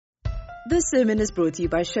This sermon is brought to you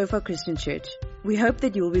by Shofar Christian Church. We hope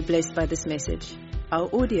that you will be blessed by this message. Our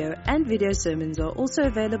audio and video sermons are also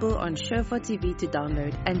available on Shofar TV to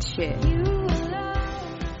download and share.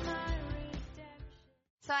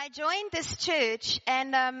 So I joined this church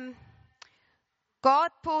and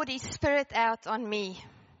God poured His Spirit out on me.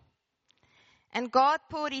 And God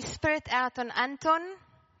poured His Spirit out on Anton.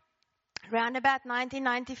 Around about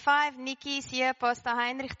 1995, Nikki is here. Pastor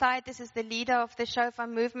Heinrich Titus is the leader of the Shofar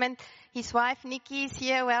movement. His wife, Nikki, is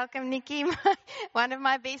here. Welcome, Nikki. One of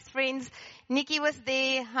my best friends. Nikki was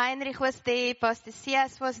there. Heinrich was there. Pastor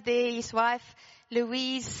Sias was there. His wife,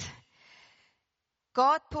 Louise.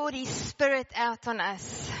 God poured His Spirit out on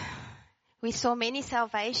us. We saw many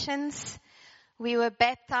salvations. We were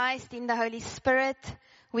baptized in the Holy Spirit.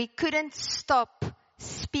 We couldn't stop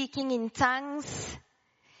speaking in tongues.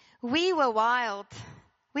 We were wild.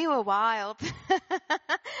 We were wild.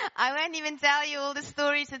 I won't even tell you all the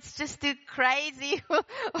stories. It's just too crazy,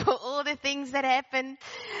 all the things that happened.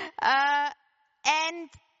 And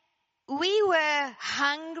we were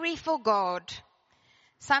hungry for God.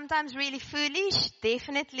 Sometimes really foolish,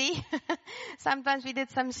 definitely. Sometimes we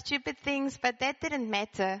did some stupid things, but that didn't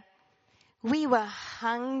matter. We were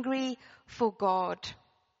hungry for God.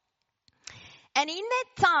 And in that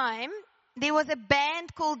time, there was a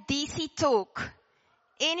band called DC Talk.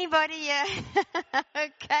 Anybody here?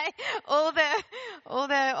 Okay. All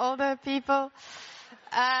the people.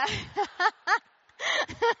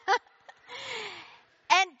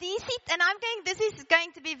 This is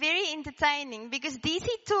going to be very entertaining because DC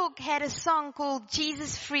Talk had a song called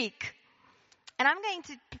Jesus Freak. And I'm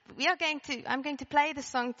going to play the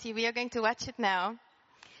song to you. We are going to watch it now.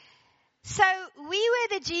 So we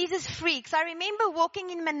were the Jesus Freaks. I remember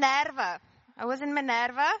walking in Minerva. I was in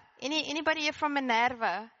Minerva. Anybody here from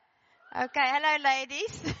Minerva? Okay, hello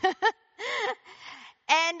ladies.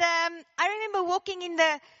 And I remember walking in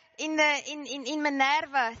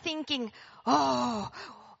Minerva thinking, oh,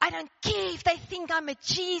 I don't care if they think I'm a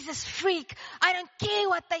Jesus freak. I don't care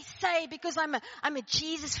what they say because I'm a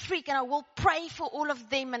Jesus freak, and I will pray for all of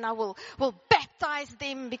them and I will baptize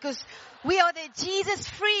them because we are the Jesus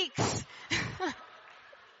freaks.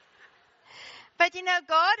 But you know,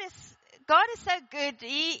 God is so good.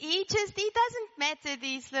 He doesn't matter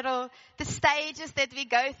the stages that we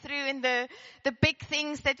go through and the big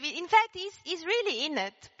things that in fact, he's really in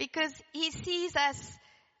it because He sees us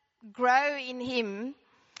grow in Him.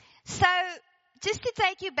 So, just to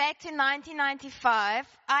take you back to 1995,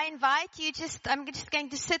 I invite you I'm just going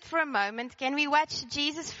to sit for a moment. Can we watch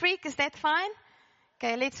Jesus Freak? Is that fine?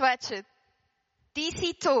 Okay, let's watch it.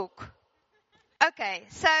 DC Talk. Okay,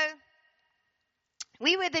 so,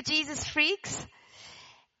 we were the Jesus Freaks,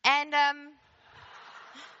 and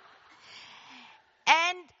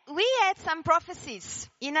we had some prophecies.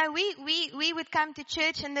 You know, we would come to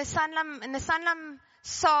church in the Sanlam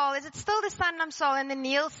Saal. Is it still the Sanlam Saal and the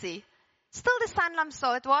Nielsie? Still the Sanlam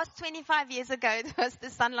Saal. It was 25 years ago. It was the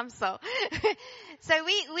Sanlam Saal. So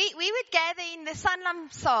we would gather in the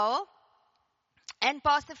Sanlam Saal, and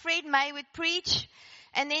Pastor Fred May would preach,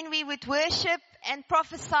 and then we would worship and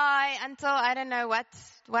prophesy until I don't know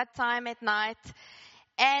what time at night.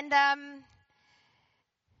 And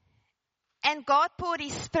God poured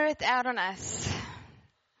His Spirit out on us.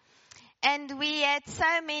 And we had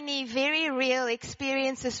so many very real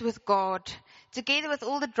experiences with God. Together with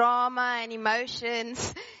all the drama and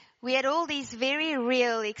emotions, we had all these very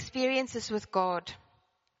real experiences with God.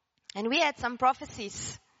 And we had some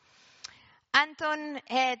prophecies. Anton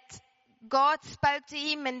God spoke to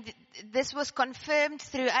him, and this was confirmed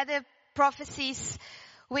through other prophecies,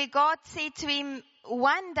 where God said to him,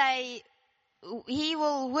 one day he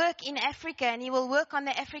will work in Africa and he will work on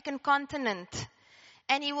the African continent.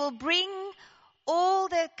 And He will bring all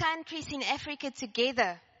the countries in Africa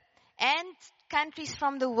together and countries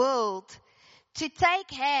from the world to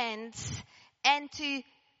take hands and to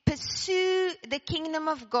pursue the kingdom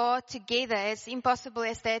of God together, as impossible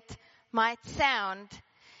as that might sound.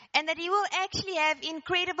 And that He will actually have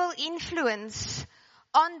incredible influence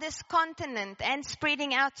on this continent and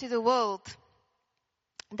spreading out to the world.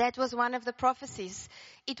 That was one of the prophecies.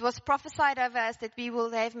 It was prophesied over us that we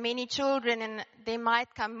will have many children, and there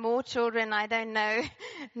might come more children, I don't know.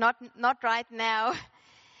 Not right now.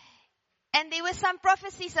 And there were some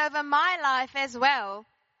prophecies over my life as well.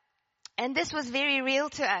 And this was very real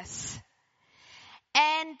to us.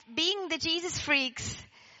 And being the Jesus freaks,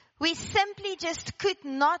 we simply just could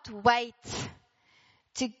not wait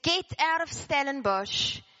to get out of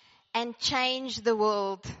Stellenbosch and change the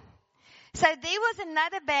world. So there was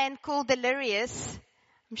another band called Delirious.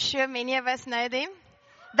 I'm sure many of us know them.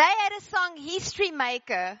 They had a song, History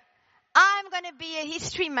Maker. I'm going to be a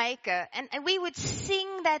history maker. And we would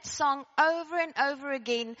sing that song over and over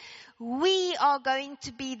again. We are going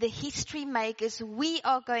to be the history makers. We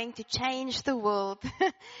are going to change the world.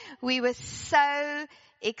 We were so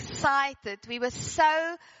excited. We were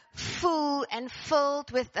so full and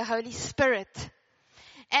filled with the Holy Spirit.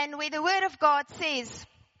 And where the Word of God says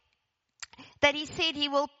that He said He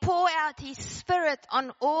will pour out His Spirit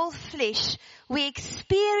on all flesh, we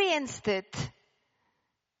experienced it.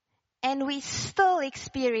 And we still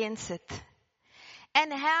experience it.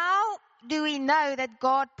 And how do we know that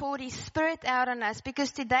God poured His Spirit out on us?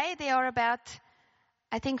 Because today there are about,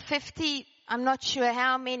 I think 50, I'm not sure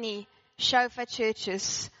how many shofar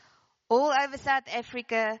churches all over South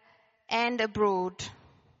Africa and abroad.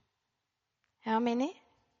 How many?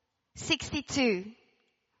 62.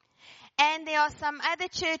 And there are some other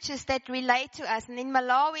churches that relate to us. And in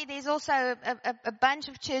Malawi, there's also a bunch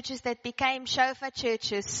of churches that became shofar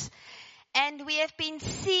churches. And we have been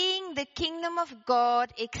seeing the kingdom of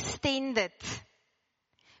God extended.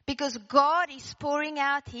 Because God is pouring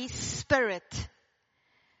out His Spirit.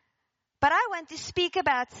 But I want to speak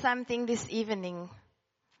about something this evening.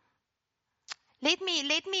 Let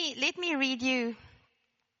me read you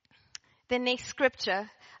the next scripture.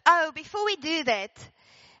 Oh, before we do that,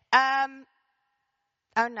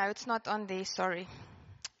 oh no, it's not on there, sorry.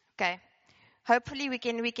 Okay. Hopefully we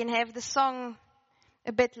can have the song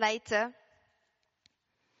a bit later.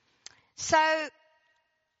 So,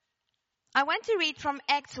 I want to read from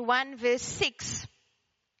Acts 1 verse 6.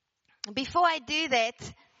 Before I do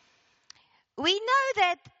that, we know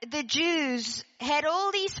that the Jews had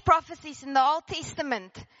all these prophecies in the Old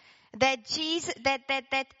Testament that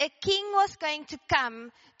a king was going to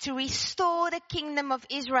come to restore the kingdom of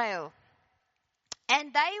Israel.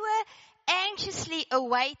 And they were anxiously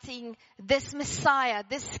awaiting this Messiah,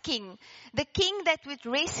 this king. The king that would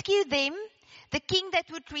rescue them, the king that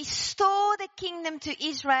would restore the kingdom to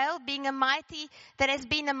Israel, that has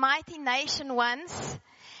been a mighty nation once,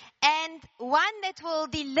 and one that will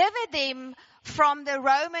deliver them from the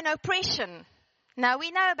Roman oppression. Now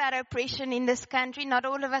we know about oppression in this country. Not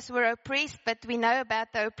all of us were oppressed, but we know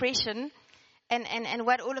about the oppression and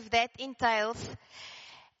what all of that entails.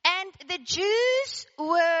 And the Jews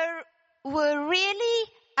were really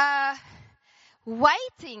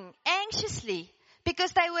waiting anxiously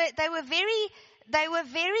because they were very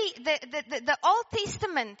the Old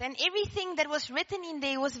Testament and everything that was written in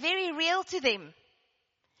there was very real to them.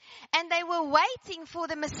 And they were waiting for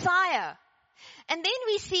the Messiah. And then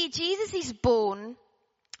we see Jesus is born,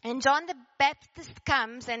 and John the Baptist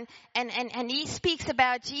comes and he speaks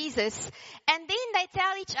about Jesus. And then they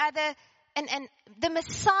tell each other, and the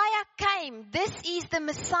Messiah came. This is the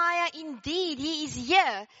Messiah indeed. He is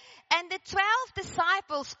here. And the 12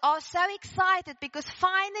 disciples are so excited because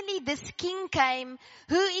finally this king came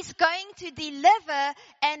who is going to deliver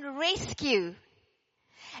and rescue.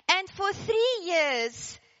 And for 3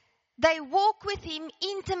 years, they walk with him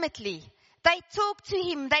intimately. They talk to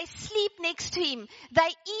him. They sleep next to him. They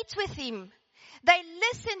eat with him. They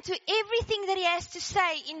listen to everything that he has to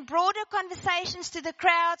say in broader conversations to the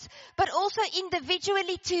crowds, but also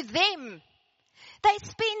individually to them. They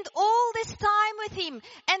spend all this time with him,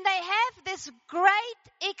 and they have this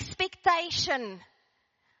great expectation.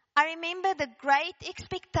 I remember the great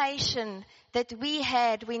expectation that we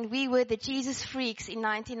had when we were the Jesus Freaks in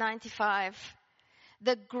 1995.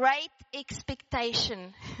 The great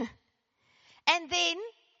expectation. And then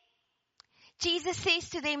Jesus says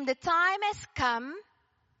to them, the time has come,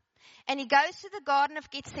 and he goes to the Garden of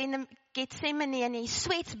Gethsemane and he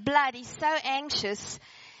sweats blood. He's so anxious.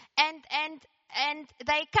 And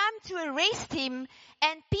they come to arrest him,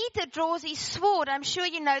 and Peter draws his sword. I'm sure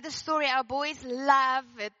you know the story. Our boys love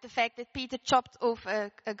it, the fact that Peter chopped off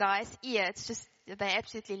a guy's ear. It's just, they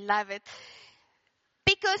absolutely love it.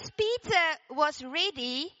 Because Peter was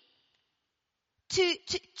ready to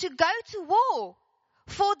go to war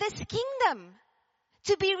for this kingdom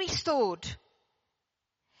to be restored.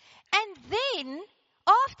 And then,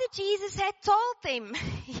 after Jesus had told them,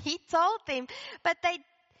 he told them, but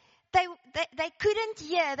they couldn't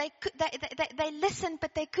hear. They listened,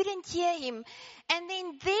 but they couldn't hear him. And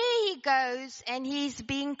then there he goes, and he's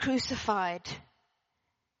being crucified.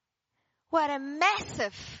 What a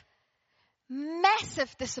massive,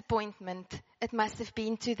 massive disappointment it must have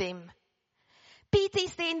been to them. Peter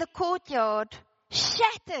is there in the courtyard,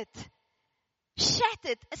 shattered.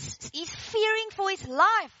 He's fearing for his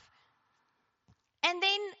life. And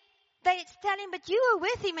then they tell him, but you were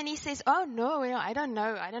with him. And he says, oh no, I don't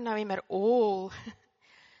know him at all.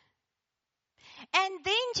 And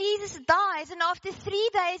then Jesus dies, and after 3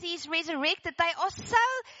 days he is resurrected.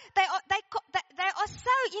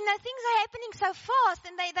 things are happening so fast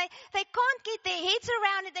and they can't get their heads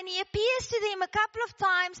around it. And he appears to them a couple of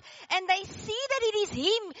times and they see that it is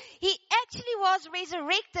him. He actually was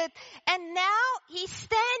resurrected and now he's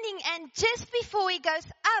standing, and just before he goes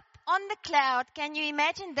up on the cloud, can you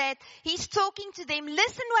imagine that? He's talking to them.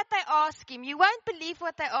 Listen what they ask him. You won't believe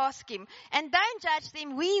what they ask him. And don't judge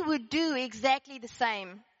them. We would do exactly the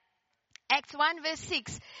same. Acts 1 verse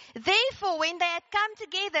 6. Therefore, when they had come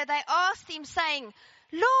together, they asked him, saying,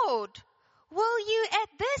 Lord, will you at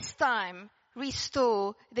this time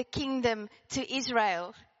restore the kingdom to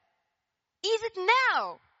Israel? Is it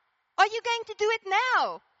now? Are you going to do it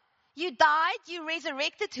now? You died, you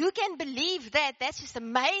resurrected. Who can believe that? That's just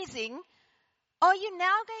amazing. Are you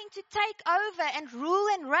now going to take over and rule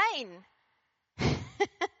and reign?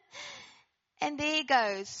 And there he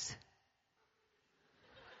goes.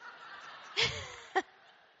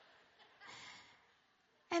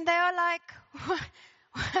 And they are like,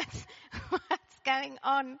 what's going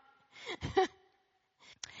on?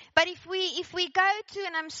 But if we go to,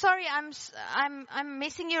 and I'm sorry, I'm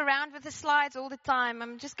messing you around with the slides all the time.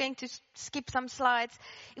 I'm just going to skip some slides.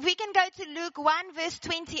 If we can go to Luke 1 verse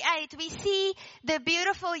 28, we see the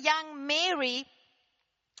beautiful young Mary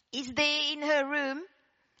is there in her room,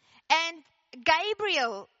 and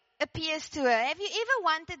Gabriel appears to her. Have you ever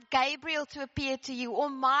wanted Gabriel to appear to you, or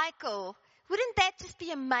Michael? Wouldn't that just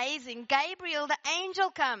be amazing? Gabriel, the angel,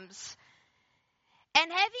 comes.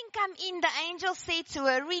 And having come in, the angel said to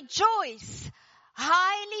her, Rejoice,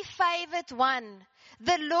 highly favored one.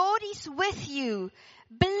 The Lord is with you.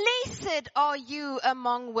 Blessed are you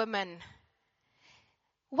among women.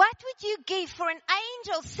 What would you give for an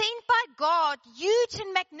angel sent by God, huge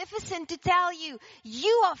and magnificent, to tell you,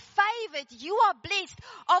 you are favored, you are blessed.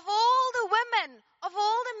 Of all the women, of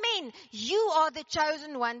all the men, you are the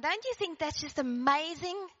chosen one. Don't you think that's just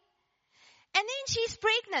amazing? And then she's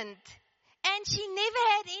pregnant. And she never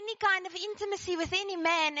had any kind of intimacy with any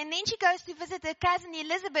man. And then she goes to visit her cousin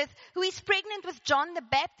Elizabeth, who is pregnant with John the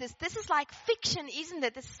Baptist. This is like fiction, isn't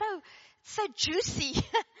it? It's so juicy.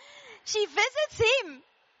 She visits him.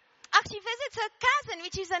 She visits her cousin,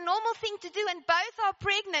 which is a normal thing to do, and both are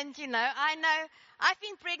pregnant, you know. I know. I've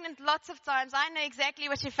been pregnant lots of times. I know exactly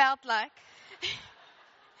what she felt like.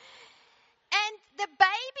 And the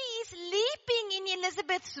baby is leaping in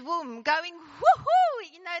Elizabeth's womb, going,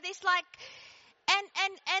 woohoo! You know, there's like,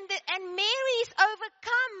 and Mary is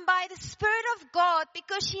overcome by the Spirit of God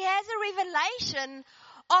because she has a revelation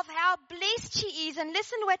of how blessed she is. And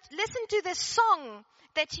listen to the song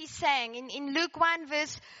that she sang in Luke 1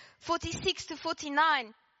 verse 46 to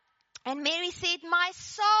 49. And Mary said, My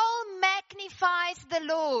soul magnifies the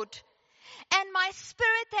Lord, and my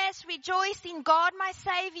spirit has rejoiced in God my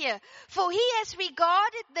Savior, for he has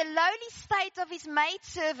regarded the lowly state of his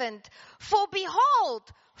maidservant. For behold,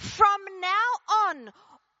 from now on,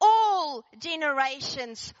 all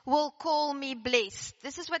generations will call me blessed.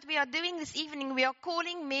 This is what we are doing this evening. We are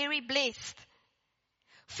calling Mary blessed.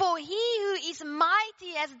 For he who is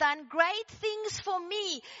mighty has done great things for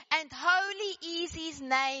me, and holy is his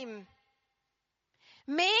name.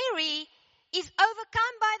 Mary is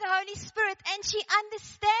overcome by the Holy Spirit, and she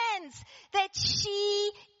understands that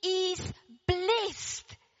she is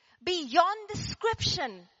blessed beyond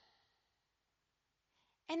description.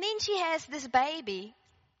 And then she has this baby,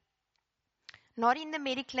 not in the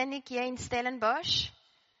Mediclinic here in Stellenbosch,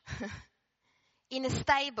 in a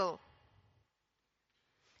stable.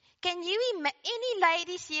 Can you any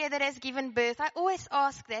ladies here that has given birth? I always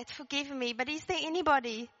ask that, forgive me, but is there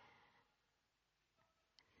anybody?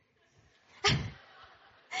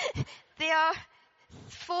 There are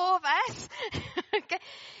 4 of us. Okay.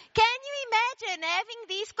 Can you imagine having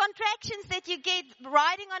these contractions that you get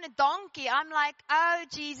riding on a donkey? I'm like, oh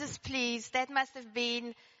Jesus, please, that must have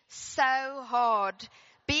been so hard.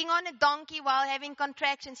 Being on a donkey while having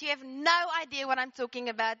contractions, you have no idea what I'm talking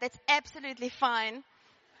about. That's absolutely fine.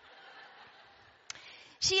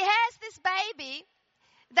 She has this baby.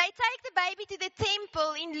 They take the baby to the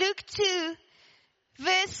temple in Luke 2,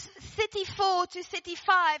 verse 34 to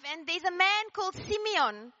 35. And there's a man called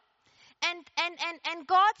Simeon. And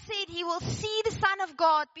God said he will see the Son of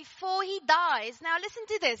God before he dies. Now listen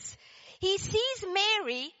to this. He sees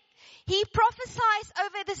Mary. He prophesies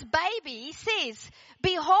over this baby. He says,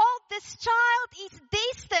 Behold, this child is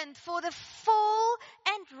destined for the fall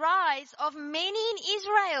and rise of many in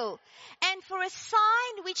Israel, and for a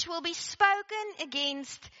sign which will be spoken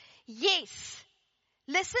against. Yes.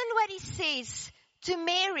 Listen what he says to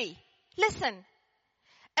Mary. Listen.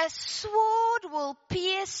 A sword will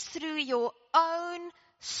pierce through your own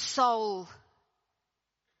soul.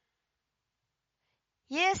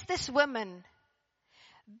 Here's this woman,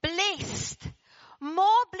 blessed,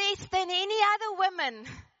 more blessed than any other woman,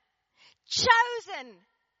 chosen.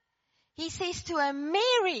 He says to her,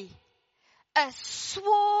 Mary, a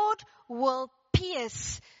sword will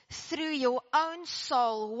pierce through your own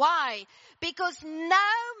soul. Why? Because no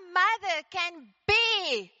mother can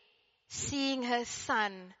bear seeing her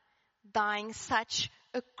son dying such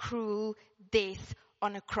a cruel death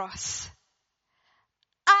on a cross.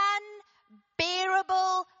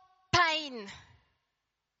 Unbearable pain.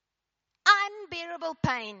 Unbearable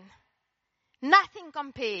pain. Nothing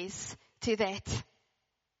compares to that.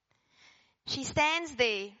 She stands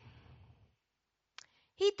there.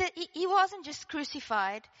 He wasn't just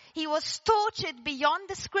crucified. He was tortured beyond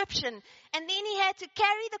description. And then he had to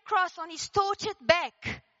carry the cross on his tortured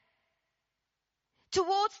back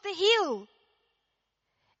towards the hill.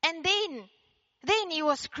 And then he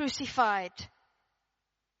was crucified.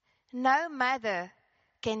 No mother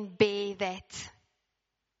can bear that.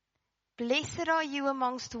 Blessed are you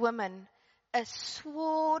amongst women. A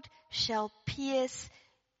sword shall pierce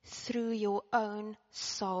through your own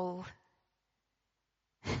soul.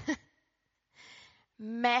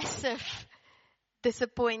 Massive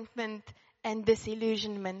disappointment and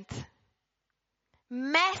disillusionment.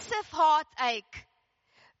 Massive heartache.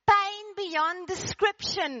 Pain beyond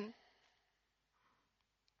description.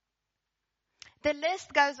 The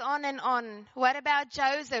list goes on and on. What about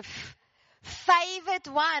Joseph? Favored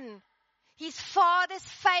one. His father's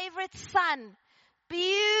favorite son.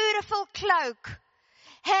 Beautiful cloak.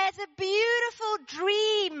 Has a beautiful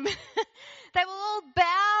dream. They will all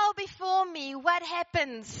bow before me. What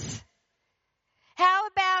happens? How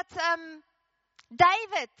about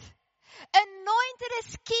David? Anointed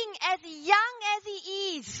as king, as young as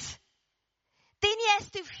he is. Then he has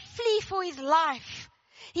to flee for his life.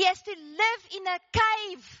 He has to live in a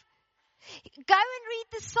cave. Go and read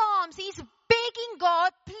the Psalms. He's begging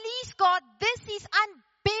God, please God, this is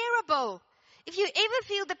unbearable. If you ever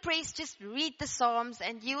feel depressed, just read the Psalms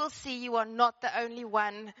and you will see you are not the only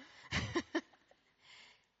one.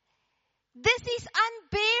 This is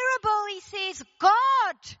unbearable, he says.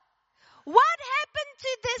 God, what happened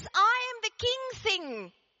to this I am the king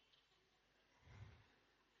thing?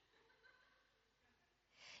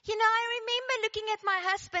 You know, I remember looking at my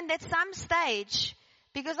husband at some stage,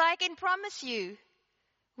 because I can promise you,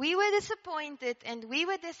 we were disappointed and we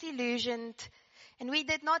were disillusioned, and we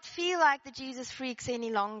did not feel like the Jesus freaks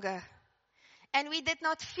any longer. And we did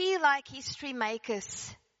not feel like history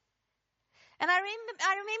makers. And I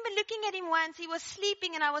remember looking at him once. He was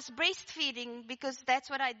sleeping and I was breastfeeding, because that's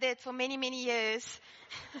what I did for many, many years.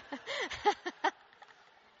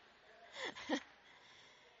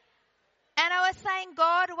 And I was saying,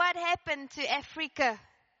 God, what happened to Africa?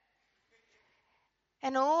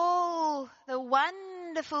 And all the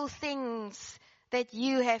wonderful things that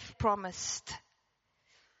you have promised.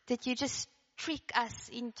 Did you just trick us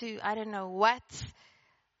into, I don't know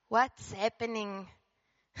what's happening?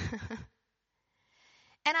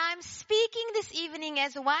 And I'm speaking this evening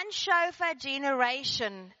as one shofar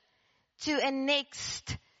generation to a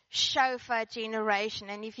next shofar generation.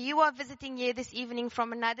 And if you are visiting here this evening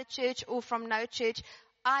from another church or from no church,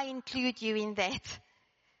 I include you in that.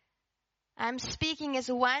 I'm speaking as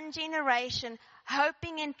one generation,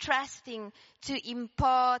 hoping and trusting to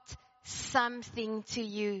impart something to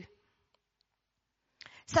you.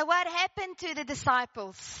 So what happened to the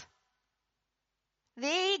disciples?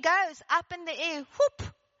 There he goes, up in the air.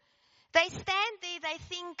 Whoop! They stand there, they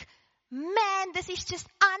think, man, this is just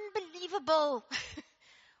unbelievable.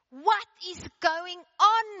 What is going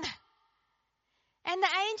on? And the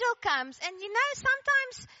angel comes. And you know,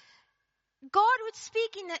 sometimes God would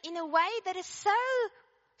speak in a way that is so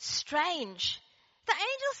strange. The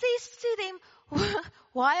angel says to them,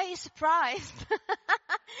 why are you surprised?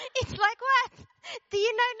 It's like, what? Do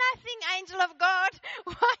you know nothing, angel of God?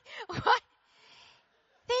 Why?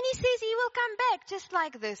 Then he says he will come back just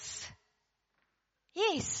like this.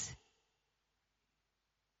 Yes.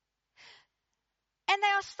 And they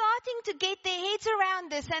are starting to get their heads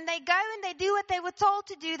around this, and they go and they do what they were told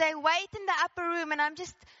to do. They wait in the upper room, and I'm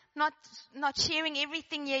just not sharing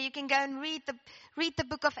everything here. You can go and read the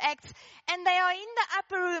book of Acts. And they are in the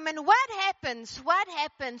upper room, and what happens?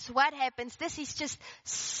 This is just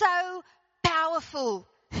so powerful.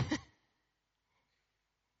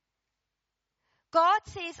 God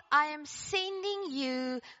says, I am sending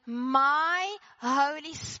you my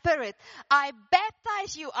Holy Spirit. I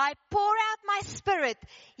baptize you. I pour out my Spirit.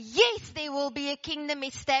 Yes, there will be a kingdom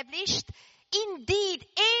established. Indeed,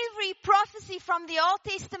 every prophecy from the Old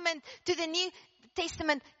Testament to the New,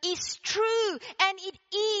 Testament is true, and it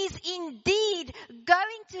is indeed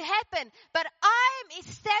going to happen. But I'm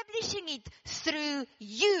establishing it through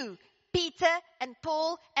you, Peter and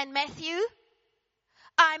Paul and Matthew.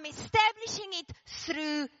 I'm establishing it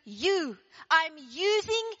through you. I'm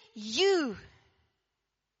using you.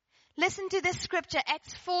 Listen to this scripture,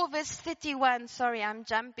 Acts 4 verse 31. Sorry, I'm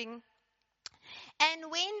jumping. And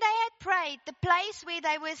when they had prayed, the place where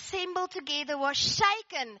they were assembled together was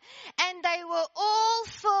shaken, and they were all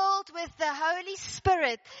filled with the Holy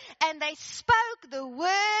Spirit, and they spoke the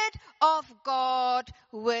word of God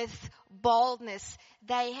with boldness.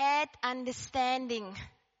 They had understanding.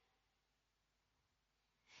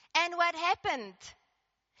 And what happened?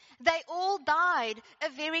 They all died a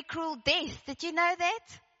very cruel death. Did you know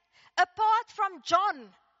that? Apart from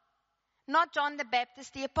John. Not John the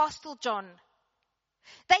Baptist, the Apostle John.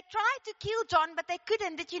 They tried to kill John, but they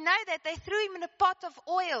couldn't. Did you know that? They threw him in a pot of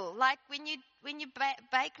oil, like when you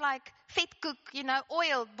bake like fat cook,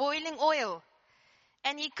 oil, boiling oil.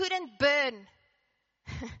 And he couldn't burn.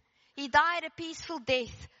 He died a peaceful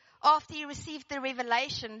death after he received the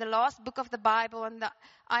revelation, the last book of the Bible, on the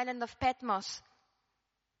island of Patmos.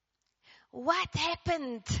 What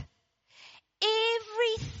happened?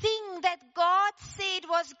 Everything that God said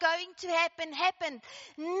was going to happen, happened.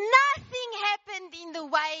 Nothing happened in the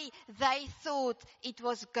way they thought it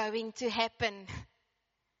was going to happen.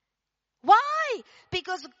 Why?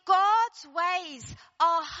 Because God's ways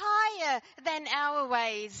are higher than our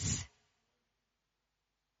ways.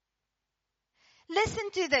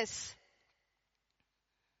 Listen to this.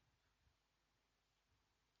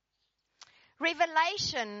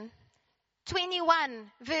 Revelation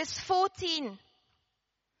 21 verse 14.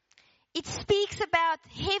 It speaks about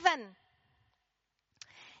heaven.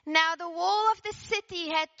 Now the wall of the city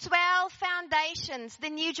had 12 foundations, the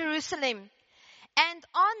New Jerusalem, and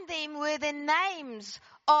on them were the names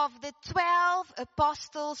of the 12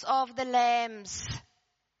 apostles of the Lambs.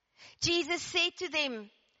 Jesus said to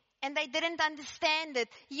them, and they didn't understand it,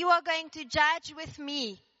 you are going to judge with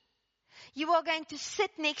me. You are going to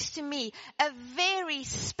sit next to me. A very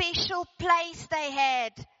special place they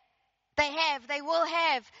will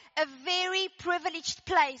have a very privileged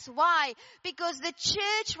place. Why? Because the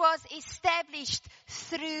church was established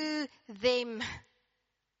through them.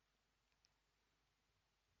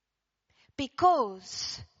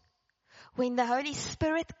 Because when the Holy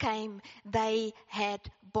Spirit came, they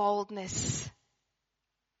had boldness.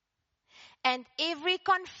 And every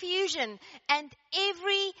confusion and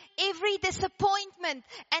every disappointment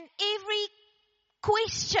and every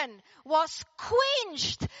question was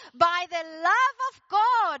quenched by the love of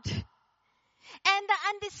God and the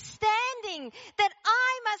understanding that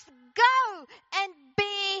I must go and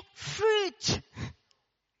bear fruit.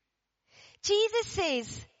 Jesus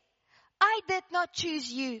says, I did not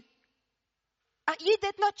choose you. You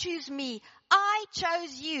did not choose me. I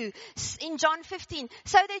chose you in John 15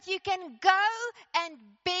 so that you can go and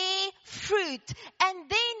bear fruit. And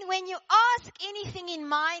then when you ask anything in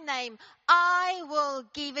my name, I will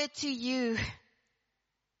give it to you.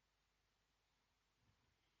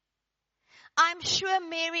 I'm sure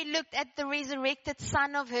Mary looked at the resurrected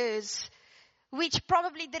son of hers, which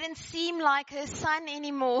probably didn't seem like her son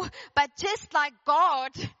anymore, but just like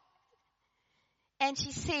God. And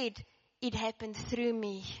she said, it happened through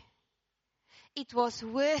me. It was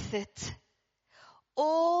worth it.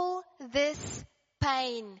 All this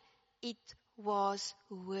pain, it was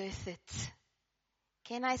worth it.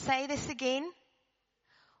 Can I say this again?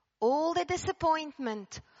 All the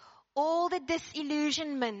disappointment, all the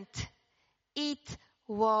disillusionment, it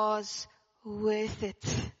was worth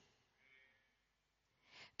it.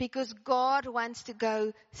 Because God wants to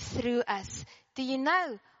go through us. Do you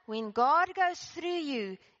know, when God goes through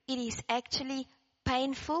you, it is actually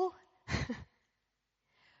painful,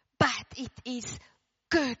 but it is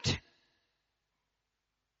good.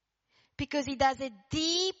 Because He does a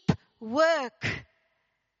deep work.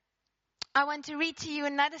 I want to read to you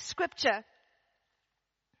another scripture.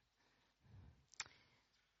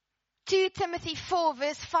 2 Timothy 4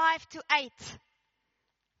 verse 5 to 8.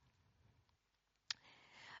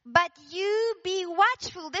 But you be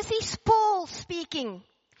watchful. This is Paul speaking.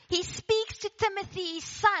 He speaks to Timothy, his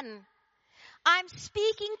son. I'm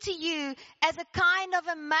speaking to you as a kind of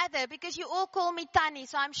a mother, because you all call me Tani,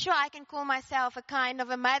 so I'm sure I can call myself a kind of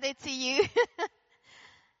a mother to you.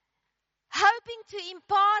 Hoping to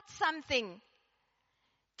impart something.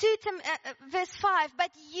 Verse 5,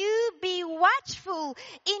 but you be watchful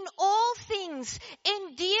in all things,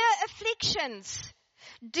 endure afflictions,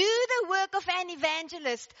 do the work of an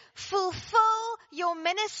evangelist, fulfill your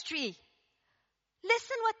ministry.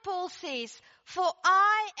 Listen what Paul says. For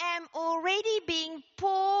I am already being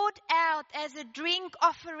poured out as a drink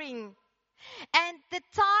offering, and the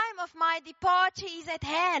time of my departure is at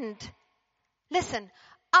hand. Listen,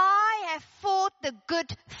 I have fought the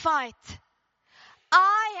good fight.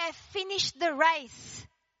 I have finished the race.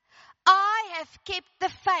 I have kept the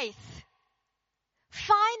faith.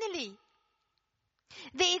 Finally,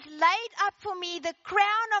 there is laid up for me the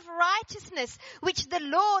crown of righteousness, which the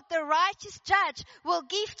Lord, the righteous judge, will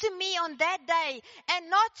give to me on that day, and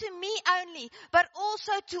not to me only, but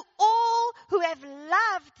also to all who have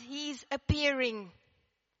loved his appearing.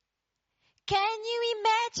 Can you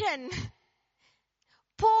imagine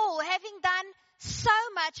Paul having done so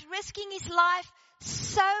much, risking his life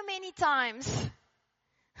so many times,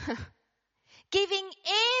 giving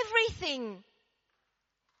everything?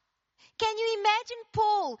 Can you imagine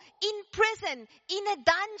Paul in prison, in a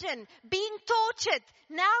dungeon, being tortured?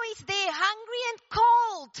 Now he's there, hungry and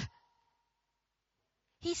cold.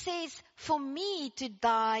 He says, for me to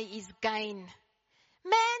die is gain.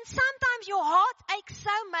 Man, sometimes your heart aches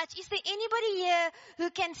so much. Is there anybody here who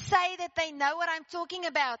can say that they know what I'm talking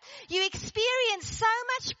about? You experience so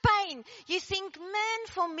much pain. You think, man,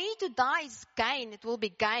 for me to die is gain. It will be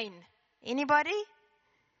gain. Anybody?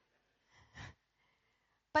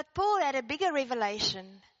 But Paul had a bigger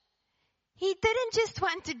revelation. He didn't just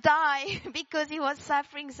want to die because he was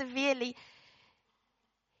suffering severely.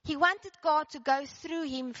 He wanted God to go through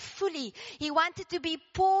him fully. He wanted to be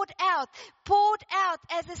poured out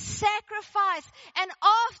as a sacrifice. And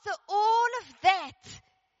after all of that,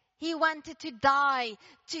 he wanted to die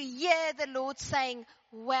to hear the Lord saying,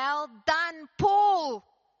 well done, Paul.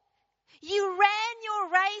 You ran your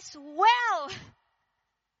race well.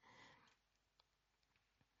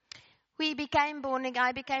 I became born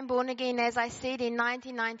again, as I said, in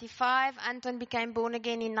 1995. Anton became born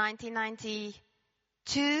again in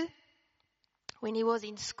 1992 when he was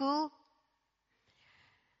in school.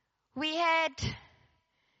 We had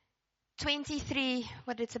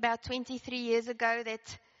about 23 years ago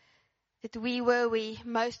that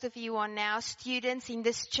most of you are now students in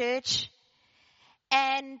this church.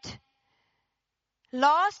 And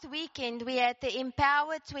last weekend we had the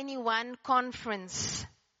Empower 21 conference,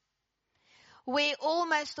 where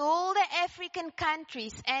almost all the African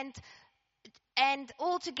countries and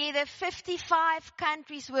altogether 55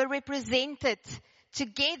 countries were represented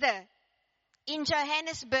together in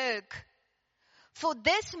Johannesburg for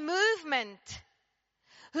this movement,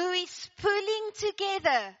 who is pulling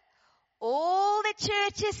together all the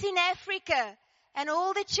churches in Africa and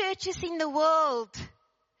all the churches in the world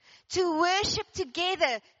to worship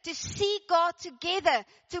together, to seek God together,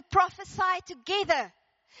 to prophesy together,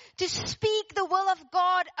 to speak the will of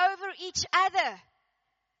God over each other.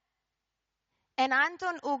 And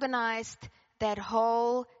Anton organized that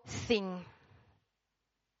whole thing.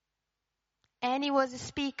 And he was a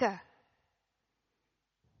speaker.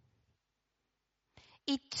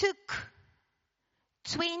 It took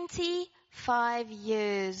 25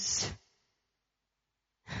 years.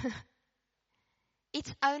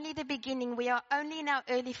 It's only the beginning. We are only in our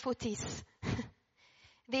early 40s.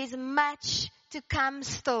 There's much to come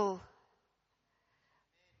still.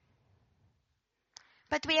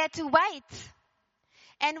 But we had to wait.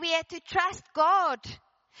 And we had to trust God.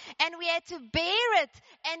 And we had to bear it.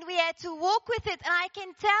 And we had to walk with it. And I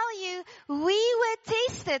can tell you, we were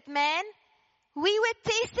tested, man. We were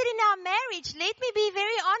tested in our marriage. Let me be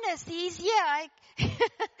very honest. He's here.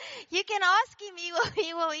 You can ask him. He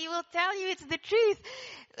will tell you it's the truth.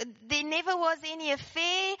 There never was any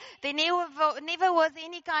affair. There never was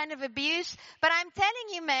any kind of abuse. But I'm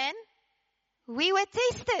telling you, man, we were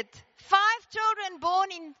tested. 5 children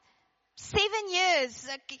born in 7 years.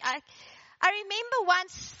 I remember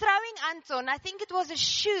once throwing Anton. I think it was a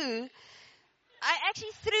shoe. I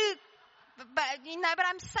actually threw, but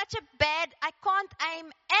I'm such a bad, I can't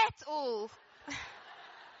aim at all.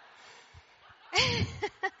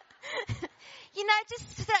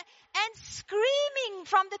 And screaming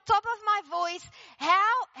from the top of my voice,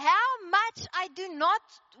 how much I do not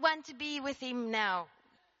want to be with him now.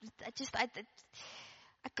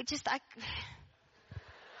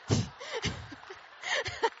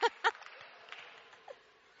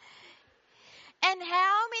 And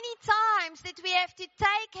how many times did we have to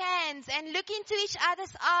take hands and look into each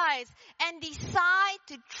other's eyes and decide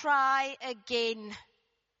to try again?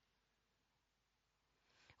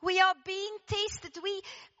 We are being tested. We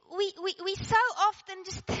so often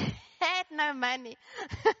just had no money.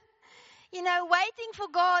 waiting for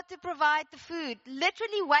God to provide the food.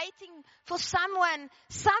 Literally waiting for someone,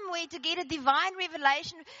 somewhere to get a divine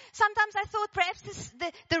revelation. Sometimes I thought perhaps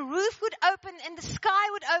the roof would open and the sky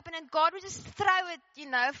would open and God would just throw it,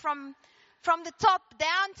 from the top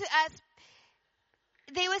down to us.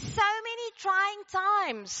 There were so many trying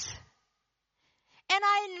times. And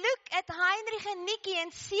I look at Heinrich and Nikki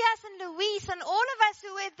and Sias and Louise and all of us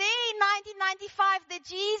who were there in 1995, the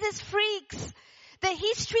Jesus freaks, the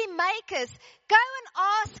history makers. Go and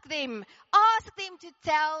ask them to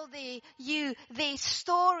tell you their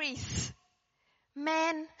stories.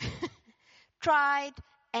 Man, tried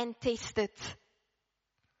and tested.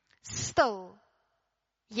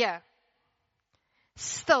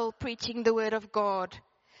 Still preaching the word of God.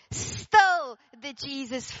 Still the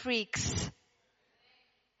Jesus freaks.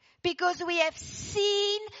 Because we have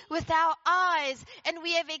seen with our eyes and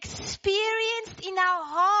we have experienced in our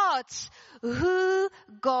hearts who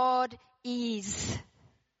God is.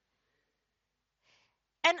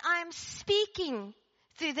 And I'm speaking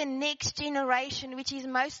to the next generation, which is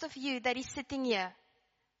most of you that is sitting here.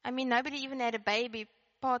 I mean, nobody even had a baby,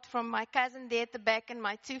 apart from my cousin there at the back and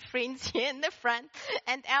my two friends here in the front.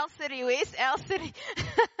 And Elseri, where's Elseri?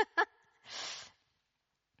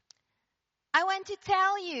 I want to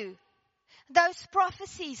tell you, those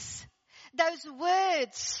prophecies, those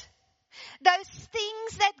words, those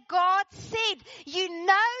things that God said, you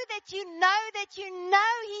know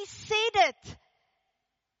He said it.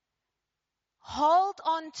 Hold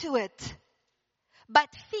on to it, but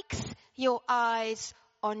fix your eyes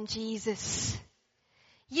on Jesus.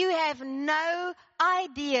 You have no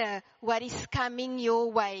idea what is coming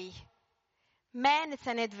your way. Man, it's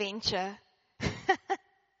an adventure.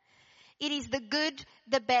 It is the good,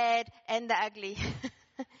 the bad, and the ugly.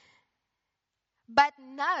 But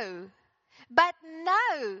no.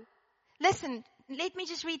 Listen, let me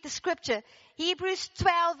just read the scripture. Hebrews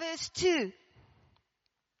 12 verse 2.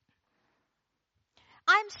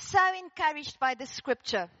 I'm so encouraged by the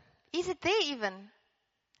scripture. Is it there even?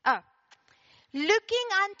 Oh. Looking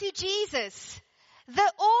unto Jesus,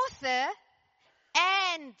 the author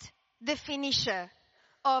and the finisher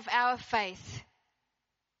of our faith,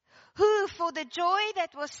 who for the joy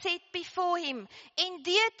that was set before him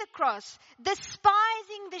endured the cross,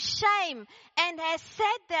 despising the shame, and has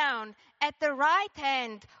sat down at the right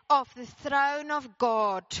hand of the throne of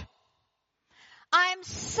God. I am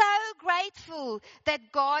so grateful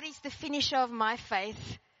that God is the finisher of my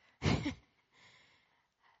faith.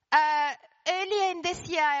 Earlier in this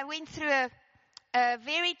year, I went through a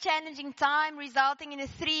very challenging time, resulting in a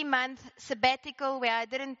 3-month sabbatical where I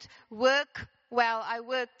didn't work. Well, I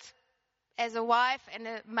worked as a wife and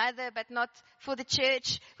a mother, but not for the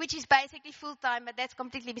church, which is basically full-time, but that's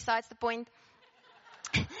completely besides the point.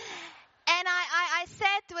 And I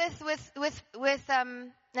sat with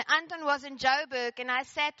Anton was in Joburg, and I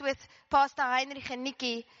sat with Pastor Heinrich and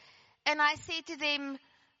Nikki, and I said to them,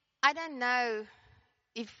 I don't know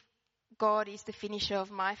if God is the finisher of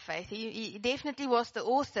my faith. He definitely was the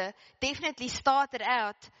author, definitely started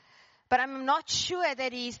out, but I'm not sure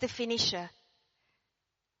that He is the finisher.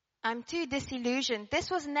 I'm too disillusioned.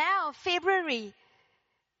 This was now February.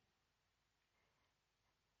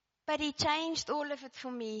 But He changed all of it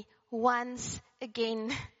for me once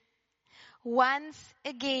again. Once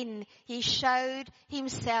again, He showed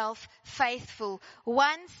Himself faithful.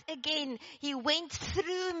 Once again, He went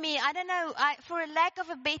through me. I don't know, for a lack of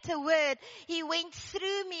a better word, He went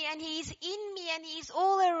through me and He's in me and He's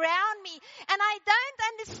all around me. And I don't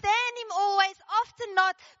understand Him always, often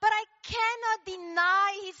not, but I cannot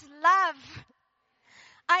deny His love.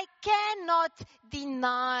 I cannot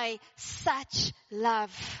deny such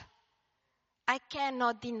love. I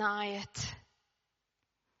cannot deny it.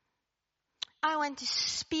 I want to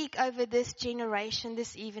speak over this generation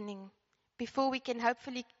this evening before we can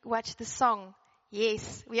hopefully watch the song.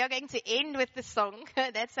 Yes, we are going to end with the song.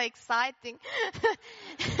 That's so exciting.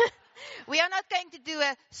 We are not going to do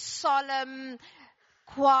a solemn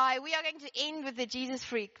choir. We are going to end with the Jesus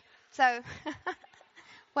freak. So,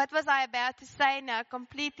 what was I about to say now? I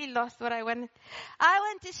completely lost what I wanted. I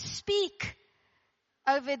want to speak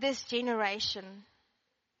over this generation.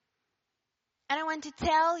 And I want to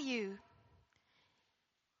tell you,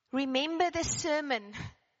 remember the sermon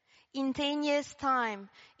in 10 years' time,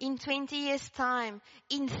 in 20 years' time,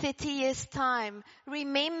 in 30 years' time.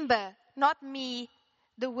 Remember, not me,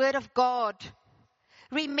 the Word of God.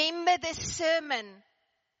 Remember the sermon.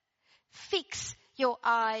 Fix your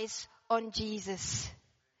eyes on Jesus.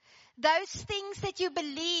 those things that you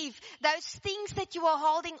believe, those things that you are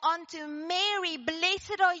holding on to. Mary,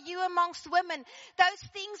 blessed are you amongst women. Those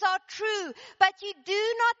things are true, but you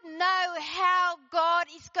do not know how God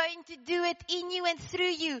is going to do it in you and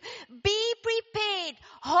through you. Be prepared.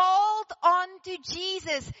 Hold on to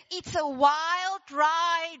Jesus. It's a wild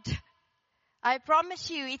ride. I promise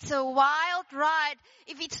you, it's a wild ride.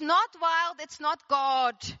 If it's not wild, it's not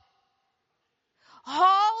God.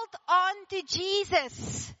 Hold on to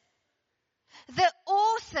Jesus, the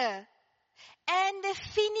author and the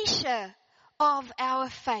finisher of our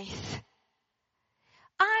faith.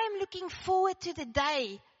 I'm looking forward to the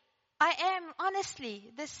day. I am,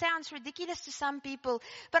 honestly, this sounds ridiculous to some people,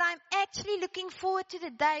 but I'm actually looking forward to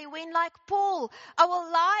the day when, like Paul, I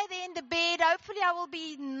will lie there in the bed. Hopefully I will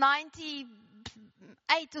be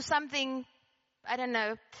 98 or something. I don't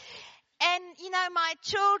know. And, my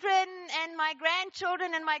children and my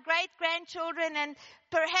grandchildren and my great-grandchildren and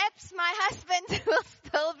perhaps my husband will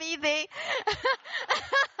still be there.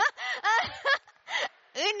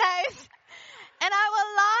 Who knows? And I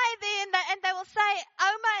will lie there and they will say,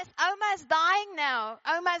 Oma's dying now.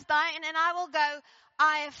 Oma's dying. And I will go,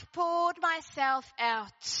 I have poured myself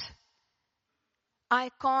out. I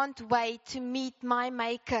can't wait to meet my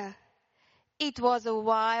Maker. It was a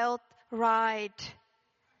wild ride.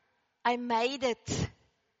 I made it.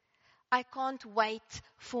 I can't wait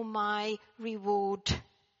for my reward.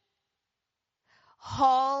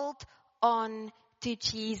 Hold on to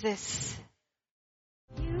Jesus.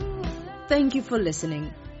 Thank you for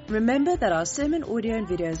listening. Remember that our sermon audio and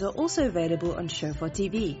videos are also available on Shofar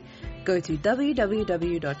TV. Go to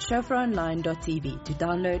www.shofaronline.tv to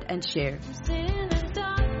download and share.